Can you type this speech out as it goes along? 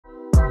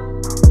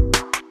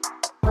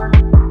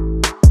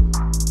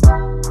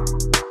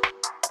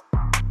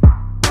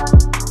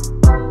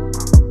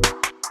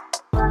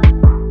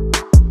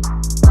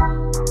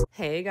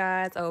Hey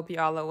guys, I hope you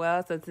all are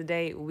well. So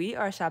today we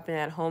are shopping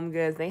at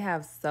Homegoods. They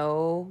have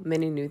so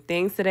many new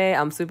things today.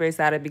 I'm super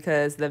excited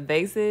because the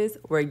vases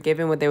were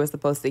given what they were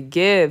supposed to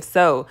give.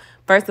 So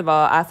first of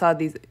all, I saw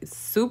these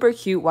super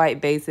cute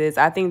white vases.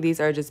 I think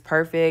these are just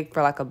perfect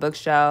for like a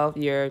bookshelf,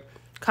 your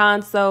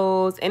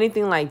consoles,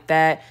 anything like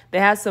that. They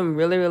have some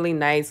really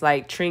nice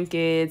like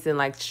trinkets and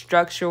like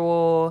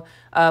structural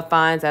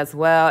finds as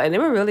well, and they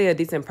were really a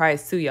decent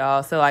price too,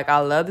 y'all. So like I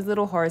love these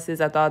little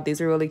horses. I thought these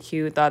were really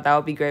cute. Thought that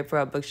would be great for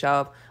a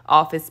bookshelf,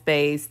 office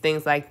space,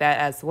 things like that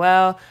as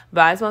well.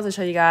 But I just wanted to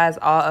show you guys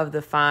all of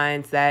the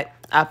finds that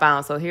I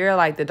found. So here are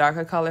like the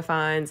darker color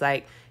finds.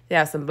 Like they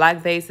have some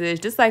black vases,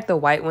 just like the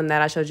white one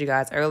that I showed you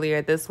guys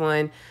earlier. This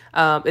one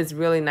is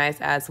really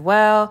nice as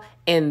well.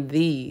 And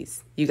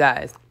these, you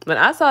guys, when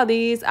I saw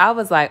these, I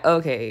was like,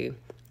 okay,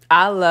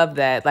 I love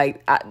that.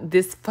 Like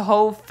this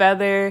whole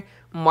feather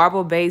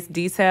marble base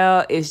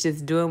detail is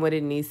just doing what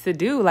it needs to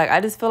do. Like I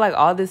just feel like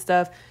all this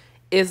stuff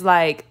is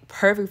like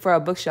perfect for a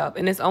bookshelf,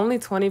 and it's only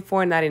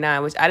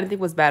 $24.99, which I didn't think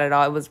was bad at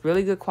all. It was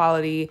really good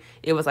quality.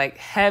 It was like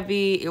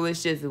heavy. It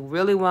was just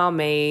really well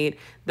made.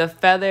 The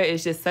feather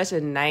is just such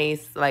a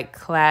nice, like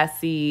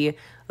classy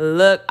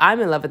look. I'm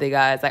in love with it,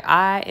 guys. Like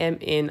I am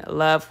in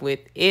love with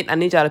it. I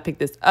need y'all to pick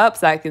this up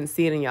so I can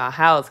see it in y'all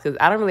house, because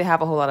I don't really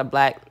have a whole lot of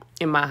black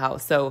in my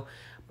house. So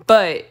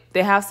but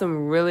they have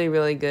some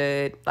really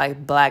good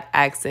like black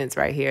accents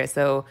right here.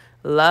 So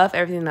love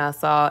everything that I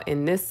saw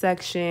in this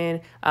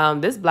section.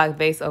 This black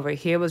vase over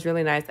here was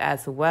really nice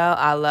as well.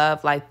 I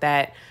love like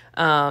that.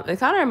 It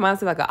kind of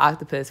reminds me of like an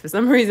octopus for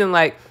some reason,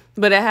 like,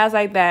 but it has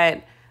like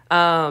that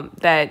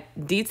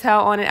that detail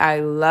on it.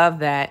 I love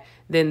that.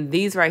 Then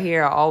these right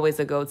here are always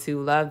a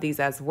go-to. Love these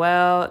as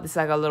well. This is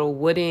like a little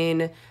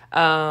wooden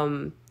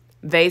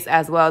vase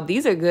as well.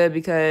 These are good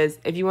because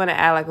if you want to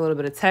add like a little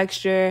bit of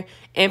texture,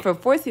 and for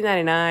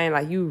 $14.99,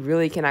 like you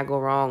really cannot go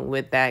wrong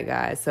with that,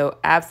 guys. So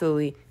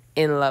absolutely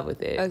in love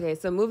with it. Okay,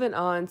 so moving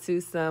on to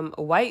some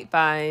white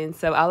finds.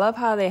 So I love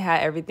how they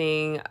had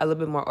everything a little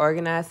bit more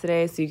organized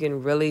today, so you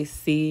can really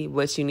see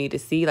what you need to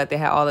see. Like they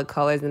had all the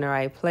colors in the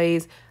right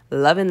place.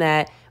 Loving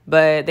that.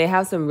 But they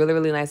have some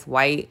really nice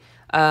white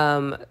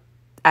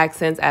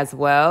accents as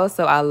well.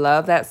 So I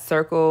love that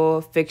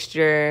circle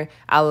fixture.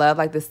 I love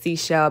like the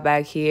seashell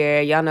back here.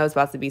 Y'all know it's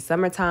about to be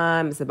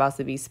summertime. It's about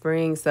to be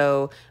spring.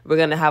 So we're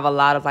going to have a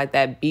lot of like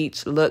that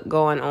beach look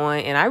going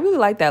on. And I really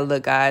like that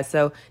look, guys.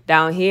 So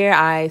down here,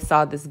 I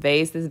saw this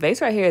vase. This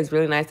vase right here is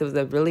really nice. It was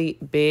a really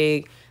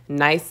big,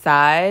 nice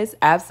size.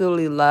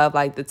 Absolutely love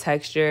like the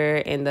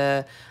texture and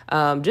the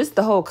just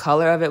the whole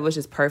color of it was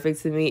just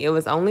perfect to me. It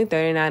was only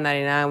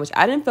 $39.99, which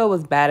I didn't feel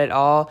was bad at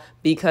all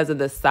because of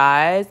the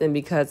size and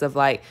because of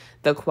like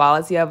the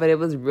quality of it. It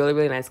was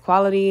really nice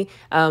quality.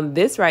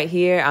 This right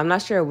here, I'm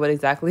not sure what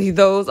exactly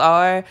those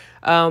are,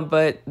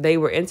 but they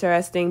were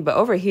interesting. But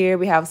over here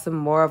we have some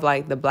more of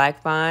like the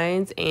black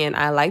finds, and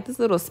I like this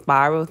little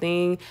spiral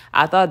thing.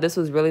 I thought this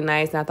was really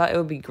nice, and I thought it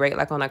would be great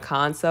like on a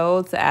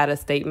console to add a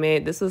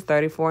statement. This was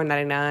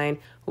 $34.99,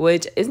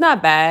 which is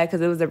not bad because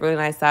it was a really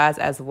nice size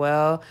as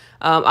well.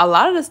 A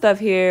lot of the stuff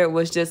here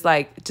was just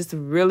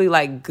really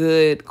like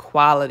good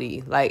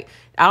quality. Like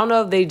I don't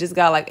know if they just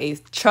got like a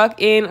truck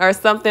in or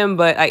something,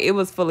 but like it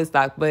was fully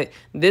stocked. But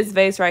this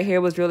vase right here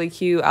was really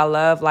cute. I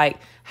love like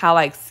how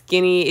like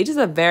skinny. It's just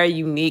a very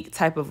unique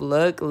type of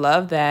look.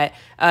 Love that.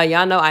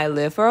 Y'all know I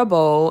live for a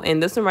bowl,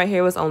 and this one right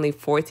here was only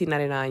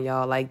 $14.99,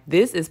 y'all. Like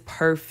this is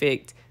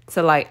perfect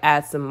to like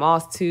add some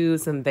moss to,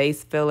 some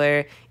vase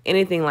filler,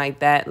 anything like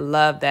that.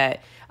 Love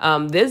that.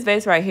 This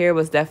vase right here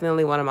was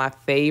definitely one of my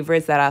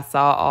favorites that I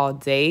saw all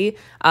day.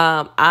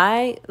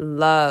 I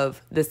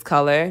love this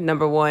color.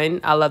 Number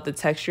one, I love the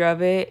texture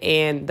of it,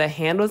 and the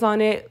handles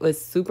on it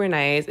was super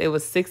nice. It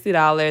was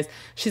 $60.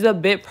 She's a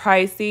bit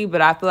pricey,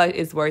 but I feel like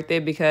it's worth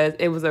it because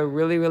it was a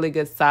really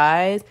good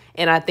size,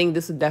 and I think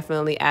this would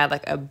definitely add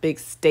like a big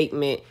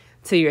statement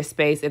to your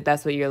space if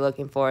that's what you're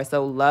looking for.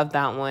 So love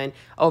that one.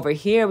 Over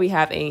here we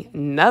have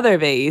another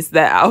vase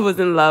that I was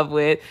in love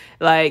with.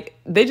 Like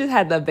they just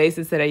had the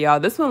vases today, y'all.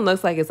 This one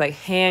looks like it's like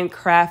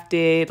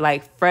handcrafted,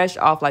 like fresh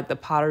off like the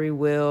pottery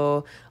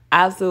wheel.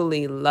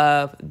 Absolutely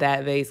love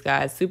that vase,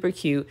 guys. Super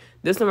cute.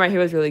 This one right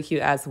here was really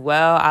cute as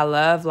well. I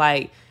love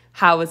like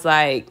how it's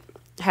like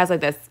has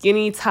like that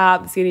skinny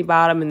top, skinny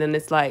bottom, and then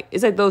it's like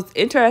those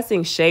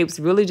interesting shapes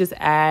really just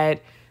add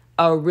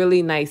a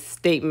really nice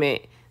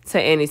statement to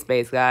any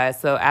space,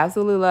 guys. So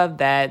absolutely love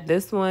that.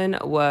 This one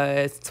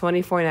was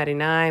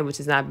 $24.99, which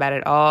is not bad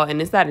at all, and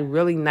it's that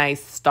really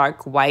nice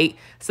stark white.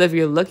 So if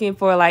you're looking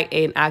for like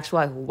an actual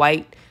like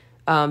white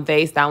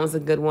vase, that one's a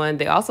good one.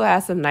 They also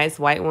have some nice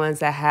white ones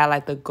that had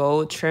like the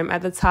gold trim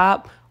at the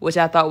top, which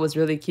I thought was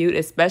really cute,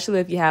 especially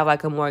if you have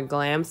like a more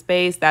glam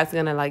space. That's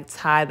gonna like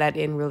tie that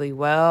in really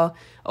well.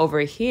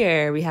 Over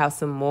here we have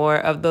some more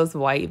of those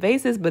white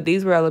vases, but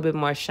these were a little bit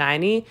more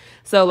shiny.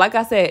 So like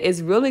I said, it's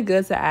really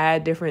good to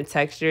add different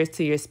textures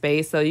to your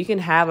space. So you can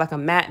have like a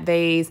matte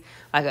vase,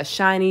 like a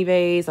shiny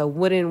vase, a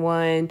wooden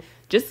one,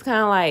 just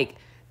kind of like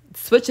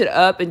switch it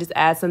up and just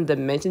add some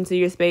dimension to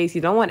your space.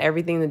 You don't want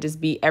everything to just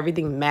be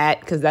everything matte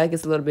because that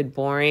gets a little bit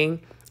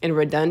boring. and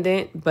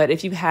redundant. But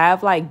if you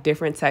have like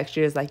different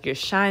textures, like your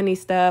shiny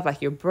stuff,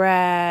 like your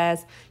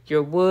brass,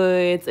 your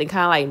woods, and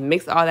kind of like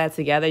mix all that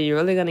together, you're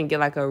really going to get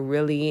like a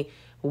really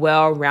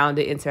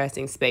well-rounded,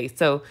 interesting space.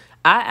 So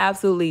I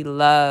absolutely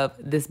love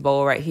this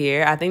bowl right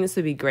here. I think this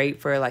would be great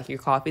for like your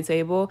coffee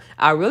table.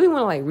 I really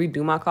want to like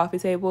redo my coffee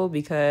table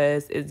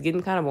because it's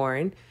getting kind of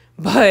boring.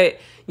 But,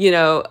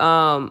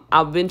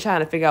 I've been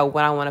trying to figure out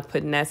what I want to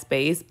put in that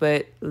space.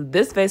 But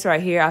this vase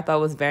right here I thought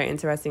was very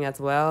interesting as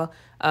well.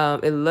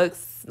 It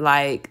looks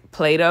like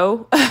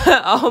Play-Doh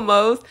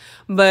almost,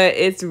 but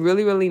it's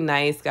really, really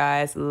nice,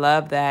 guys.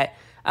 Love that.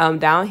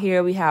 Down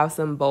here we have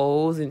some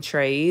bowls and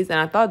trays, and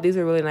I thought these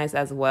were really nice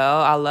as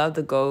well. I love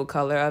the gold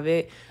color of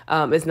it.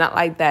 It's not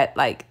like that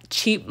like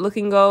cheap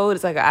looking gold.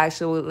 It's like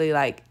actually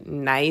like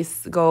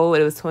nice gold.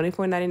 It was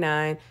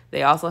 $24.99.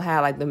 They also had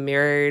like the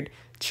mirrored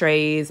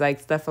trays, like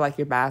stuff for like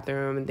your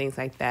bathroom and things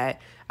like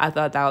that. I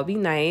thought that would be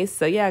nice.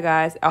 So yeah,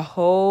 guys, a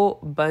whole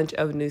bunch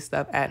of new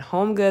stuff at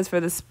HomeGoods for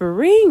the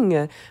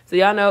spring. So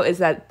y'all know it's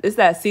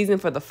that season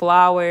for the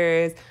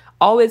flowers.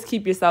 Always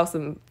keep yourself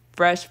some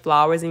fresh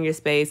flowers in your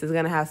space. It's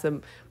gonna have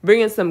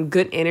bring in some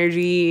good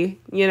energy.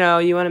 You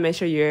want to make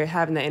sure you're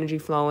having the energy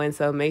flowing.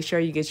 So make sure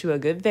you get you a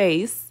good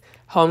vase.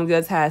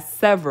 HomeGoods has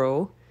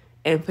several,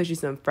 and put you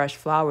some fresh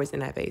flowers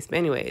in that vase. But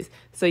anyways,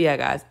 so yeah,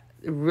 guys,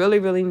 really,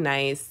 really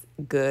nice,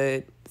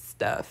 good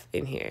stuff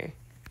in here.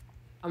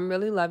 I'm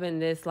really loving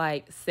this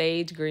like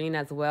sage green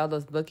as well.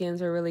 Those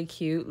bookends are really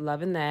cute.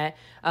 Loving that.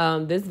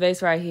 This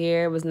vase right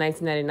here was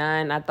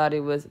 $19.99. I thought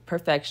it was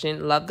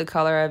perfection. Love the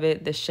color of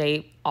it, the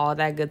shape, all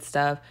that good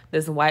stuff.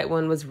 This white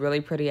one was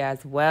really pretty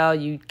as well.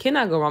 You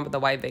cannot go wrong with the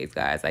white vase,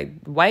 guys. Like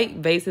white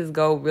vases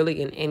go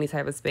really in any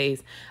type of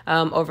space.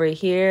 Over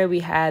here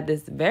we had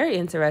this very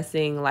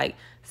interesting like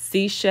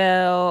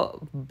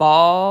seashell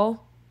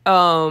ball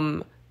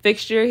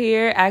fixture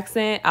here,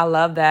 accent. I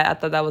love that. I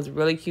thought that was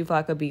really cute for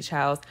like a beach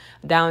house.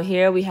 Down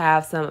here we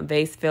have some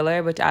vase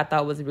filler, which I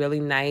thought was really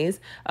nice.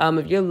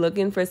 If you're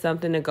looking for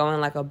something to go in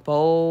like a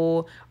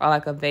bowl or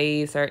like a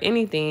vase or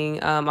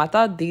anything, I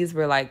thought these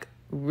were like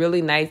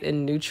really nice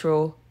and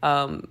neutral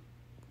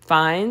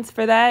finds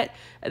for that.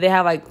 They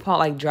have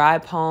like dry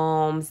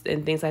palms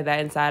and things like that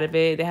inside of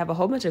it. They have a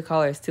whole bunch of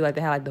colors too. Like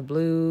they have like the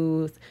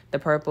blues, the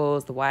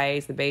purples, the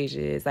whites, the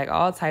beiges, like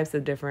all types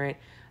of different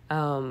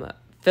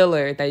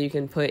filler that you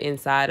can put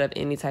inside of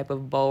any type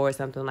of bowl or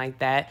something like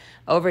that.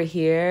 Over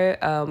here,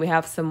 we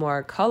have some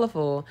more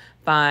colorful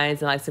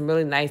finds and like some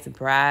really nice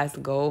brass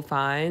gold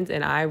finds.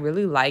 And I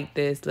really like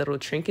this little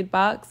trinket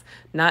box.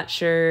 Not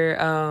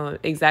sure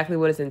exactly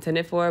what it's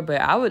intended for, but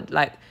I would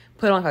like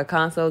put on like a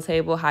console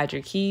table, hide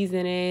your keys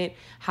in it,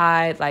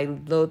 hide like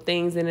little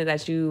things in it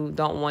that you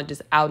don't want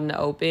just out in the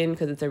open,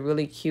 because it's a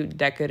really cute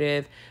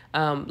decorative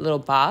little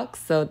box.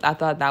 So I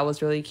thought that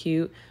was really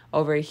cute.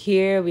 Over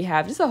here, we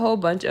have just a whole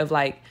bunch of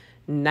like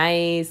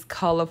nice,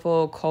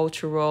 colorful,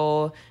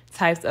 cultural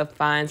types of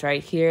finds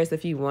right here. So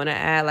if you want to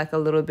add like a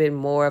little bit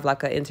more of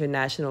like an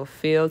international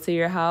feel to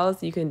your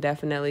house, you can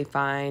definitely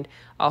find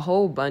a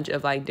whole bunch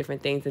of like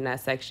different things in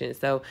that section.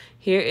 So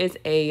here is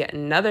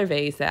another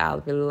vase that I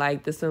really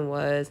like. This one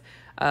was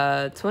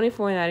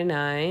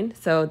 $24.99.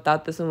 So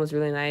thought this one was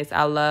really nice.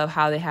 I love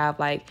how they have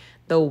like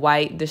the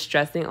white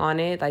distressing on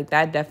it. Like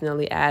that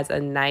definitely adds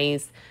a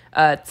nice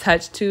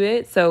touch to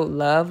it. So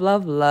love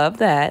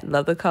that.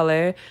 Love the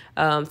color.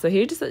 So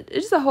here just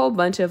a whole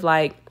bunch of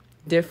like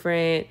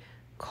different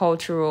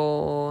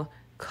cultural,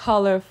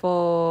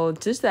 colorful,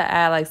 just to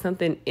add like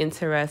something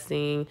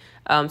interesting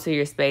to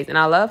your space. And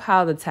I love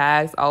how the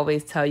tags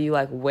always tell you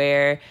like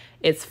where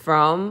it's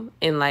from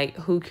and like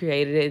who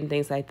created it and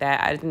things like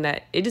that. I think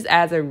that it just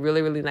adds a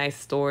really, really nice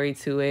story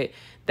to it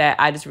that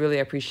I just really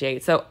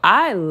appreciate. So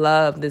I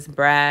love this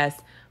brass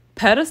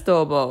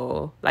pedestal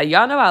bowl. Like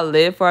y'all know I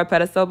live for a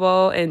pedestal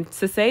bowl, and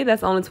to say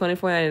that's only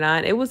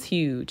 $24.99, it was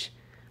huge.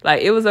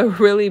 Like it was a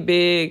really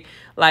big,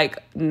 like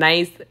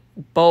nice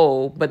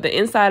bowl, but the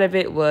inside of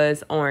it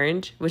was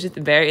orange, which is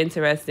very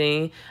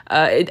interesting.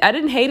 I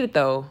didn't hate it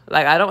though.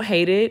 Like I don't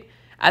hate it.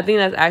 I think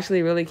that's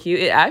actually really cute.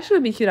 It actually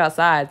would be cute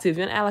outside too. If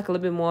you want to add like a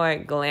little bit more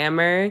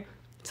glamour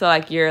to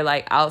like your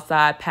like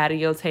outside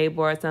patio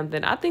table or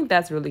something, I think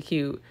that's really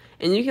cute.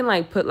 And you can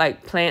like put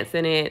like plants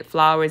in it,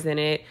 flowers in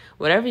it,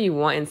 whatever you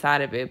want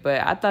inside of it. But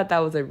I thought that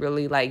was a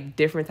really like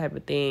different type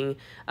of thing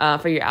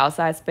for your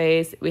outside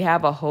space. We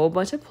have a whole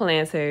bunch of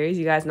planters.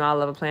 You guys know I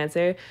love a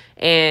planter.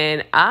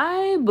 And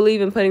I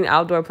believe in putting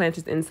outdoor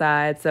planters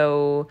inside.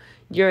 So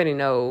you already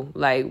know,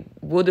 like,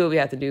 we'll do what we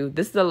have to do.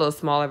 This is a little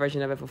smaller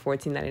version of it for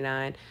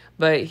 $14.99.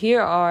 But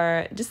here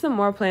are just some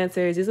more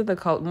planters. These are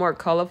the more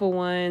colorful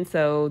ones.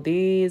 So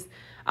these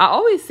I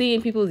always see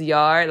in people's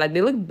yard, like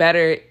they look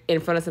better in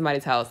front of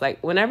somebody's house.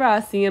 Like whenever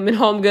I see them in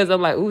HomeGoods,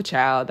 I'm like, ooh,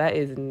 child, that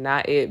is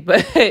not it.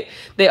 But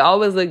they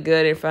always look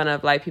good in front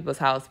of like people's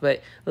house.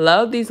 But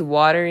love these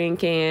watering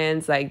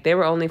cans. Like they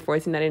were only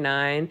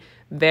 $14.99.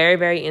 Very,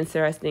 very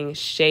interesting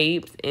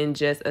shapes and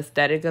just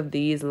aesthetic of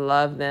these.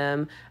 Love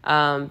them.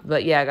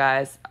 But yeah,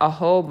 guys, a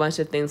whole bunch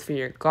of things for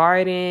your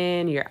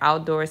garden, your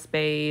outdoor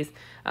space.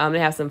 They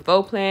have some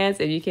faux plants.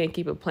 If you can't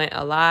keep a plant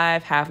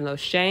alive, have no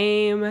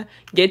shame.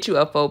 Get you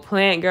a faux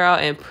plant, girl,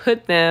 and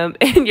put them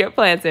in your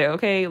planter,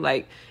 okay?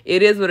 Like,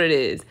 it is what it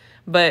is.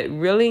 But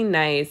really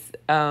nice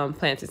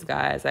planters,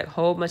 guys. Like,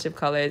 whole bunch of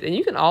colors. And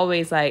you can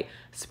always, like,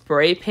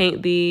 spray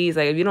paint these.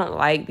 Like, if you don't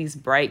like these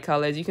bright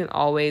colors, you can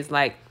always,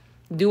 like,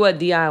 do a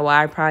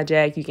DIY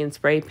project. You can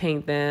spray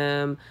paint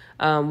them,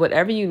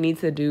 whatever you need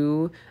to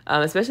do,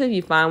 especially if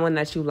you find one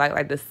that you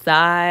like the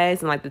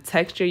size and like the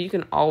texture, you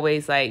can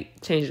always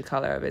like change the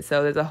color of it.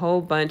 So there's a whole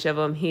bunch of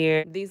them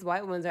here. These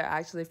white ones are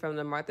actually from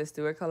the Martha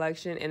Stewart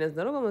collection, and this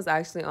little one was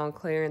actually on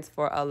clearance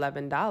for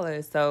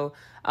 $11. So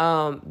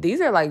these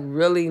are like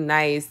really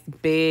nice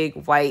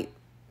big white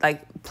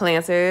like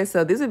planters.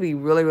 So these would be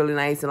really, really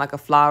nice in like a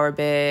flower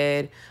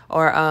bed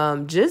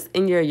or just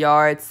in your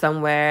yard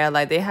somewhere.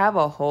 Like, they have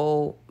a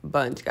whole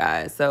bunch,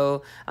 guys.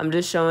 So I'm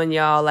just showing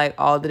y'all like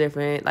all the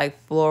different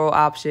like floral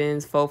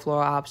options, faux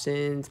floral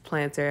options,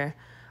 planter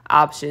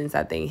options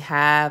that they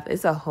have.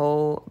 It's a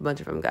whole bunch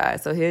of them,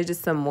 guys. So here's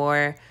just some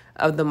more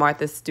of the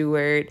Martha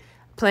Stewart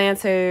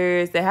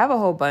planters. They have a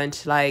whole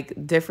bunch,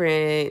 like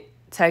different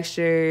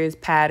textures,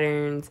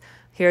 patterns.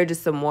 Here are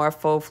just some more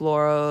faux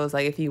florals,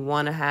 like if you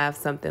want to have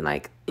something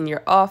like in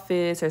your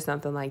office or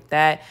something like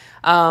that.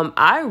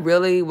 I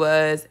really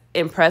was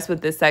impressed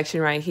with this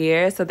section right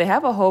here. So they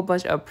have a whole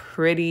bunch of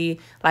pretty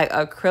like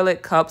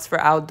acrylic cups for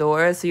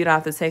outdoors, so you don't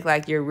have to take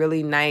like your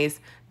really nice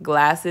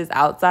glasses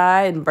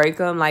outside and break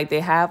them. Like,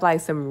 they have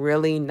like some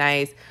really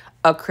nice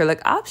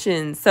acrylic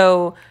options.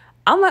 So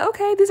I'm like,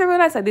 okay, these are really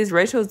nice. Like, these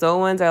Rachel Zoe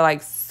ones are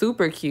like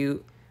super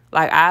cute.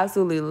 Like, I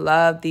absolutely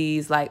love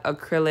these like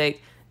acrylic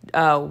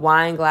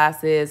wine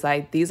glasses.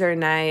 Like, these are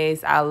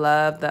nice. I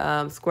love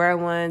the square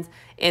ones,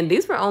 and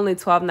these were only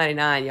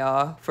 $12.99,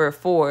 y'all, for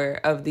 4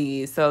 of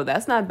these. So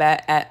that's not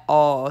bad at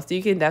all. So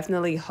you can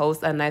definitely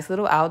host a nice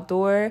little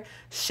outdoor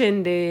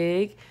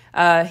shindig.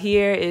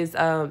 Here is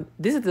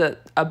this is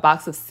a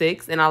box of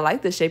 6, and I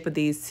like the shape of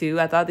these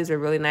too. I thought these were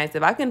really nice.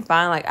 If I can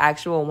find like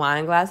actual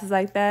wine glasses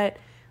like that,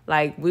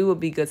 like, we would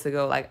be good to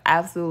go. Like,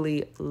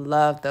 absolutely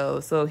love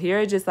those. So here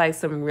are just like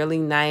some really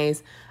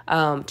nice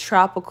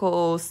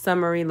tropical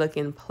summery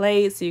looking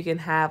plates. So you can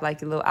have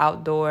like a little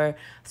outdoor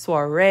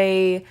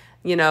soiree,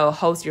 you know,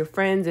 host your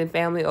friends and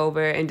family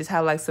over and just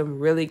have like some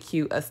really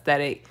cute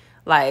aesthetic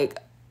like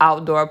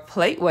outdoor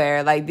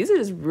plateware. Like, these are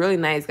just really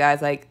nice,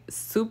 guys. Like,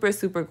 super,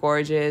 super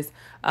gorgeous.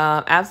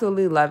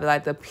 Absolutely love it.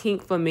 Like, the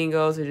pink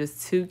flamingos are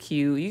just too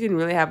cute. You can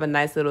really have a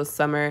nice little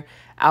summer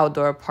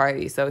outdoor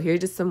party. So here's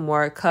just some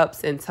more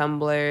cups and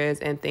tumblers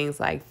and things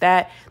like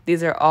that.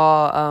 These are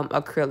all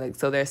acrylic,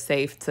 so they're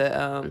safe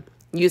to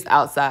use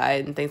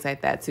outside and things like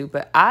that too.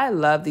 But I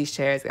love these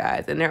chairs,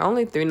 guys, and they're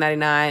only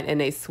 $3.99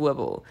 and they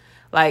swivel.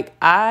 Like,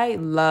 I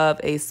love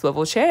a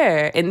swivel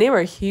chair, and they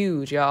were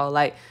huge, y'all.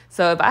 Like,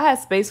 so if I had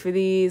space for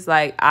these,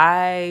 like,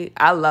 I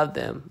love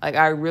them. Like,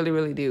 I really,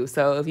 really do.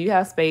 So if you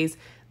have space,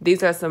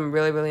 these are some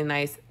really, really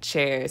nice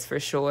chairs for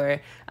sure.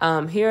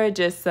 Here are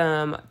just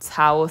some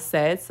towel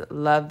sets.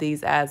 Love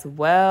these as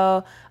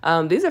well.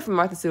 These are from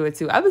Martha Stewart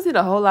too. I've been seeing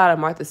a whole lot of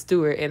Martha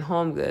Stewart in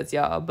Homegoods,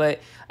 y'all.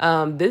 But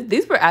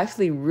these were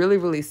actually really,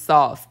 really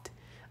soft.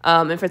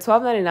 And for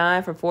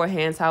 $12.99 for 4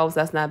 hand towels,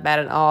 that's not bad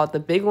at all. The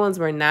big ones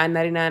were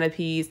 $9.99 a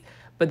piece,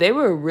 but they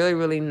were really,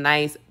 really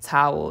nice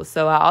towels.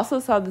 So I also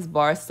saw this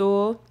bar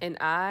stool, and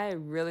I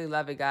really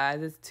love it,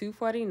 guys. It's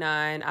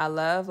 $2.49. I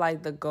love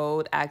like the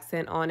gold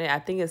accent on it. I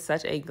think it's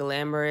such a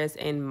glamorous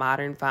and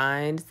modern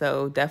find.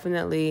 So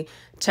definitely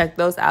check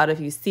those out if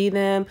you see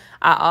them.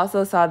 I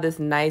also saw this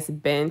nice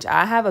bench.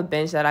 I have a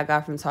bench that I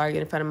got from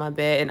Target in front of my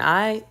bed, and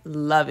I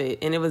love it.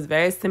 And it was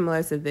very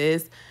similar to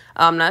this.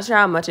 I'm not sure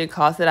how much it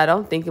costed. I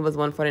don't think it was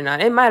 $149.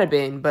 It might have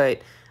been,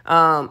 but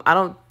I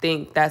don't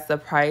think that's the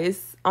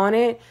price on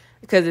it,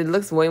 because it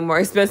looks way more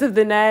expensive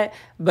than that.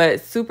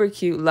 But super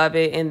cute, love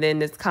it. And then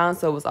this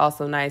console was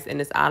also nice, and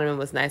this ottoman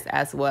was nice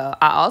as well.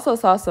 I also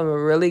saw some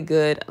really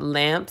good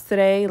lamps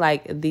today.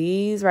 Like,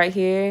 these right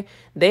here,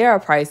 they are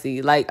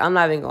pricey. Like, I'm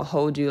not even gonna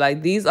hold you.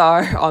 Like, these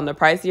are on the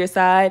pricier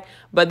side,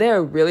 but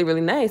they're really, really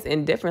nice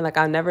and different. Like,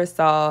 I never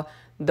saw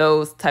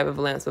those type of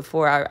lamps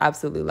before. I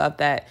absolutely love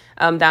that.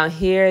 Down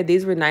here,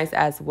 these were nice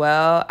as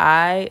well.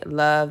 I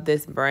love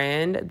this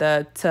brand,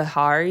 the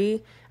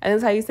Tahari, I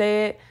think that's how you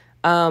say it.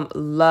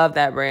 Love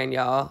that brand,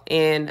 y'all.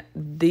 And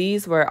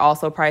these were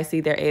also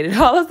pricey. They're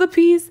 $80 a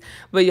piece,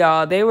 but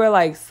y'all, they were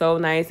like so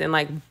nice and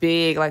like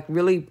big, like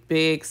really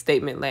big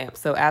statement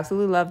lamps. So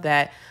absolutely love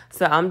that.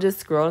 So I'm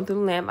just scrolling through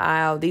the lamp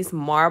aisle. These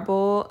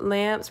marble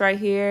lamps right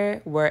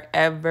here were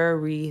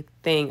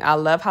everything. I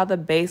love how the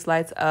base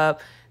lights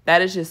up.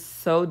 That is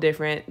just so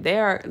different. They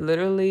are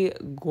literally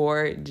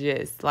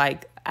gorgeous.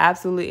 Like,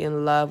 absolutely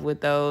in love with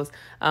those.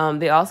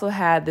 They also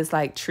had this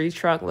like tree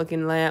trunk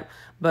looking lamp,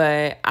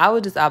 but I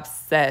was just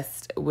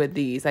obsessed with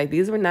these. Like,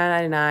 these were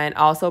 $9.99,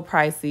 also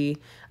pricey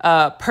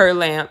per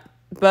lamp.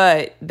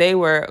 but they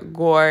were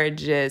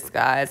gorgeous,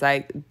 guys.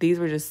 Like, these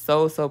were just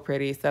so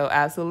pretty. So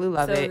absolutely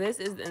love it. So this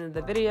is the end of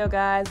the video,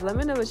 guys. Let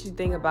me know what you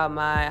think about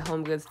my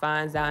HomeGoods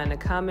finds down in the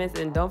comments,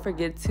 and don't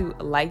forget to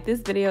like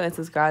this video and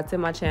subscribe to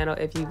my channel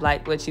if you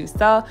like what you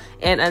saw.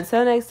 And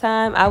until next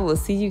time, I will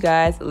see you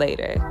guys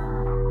later.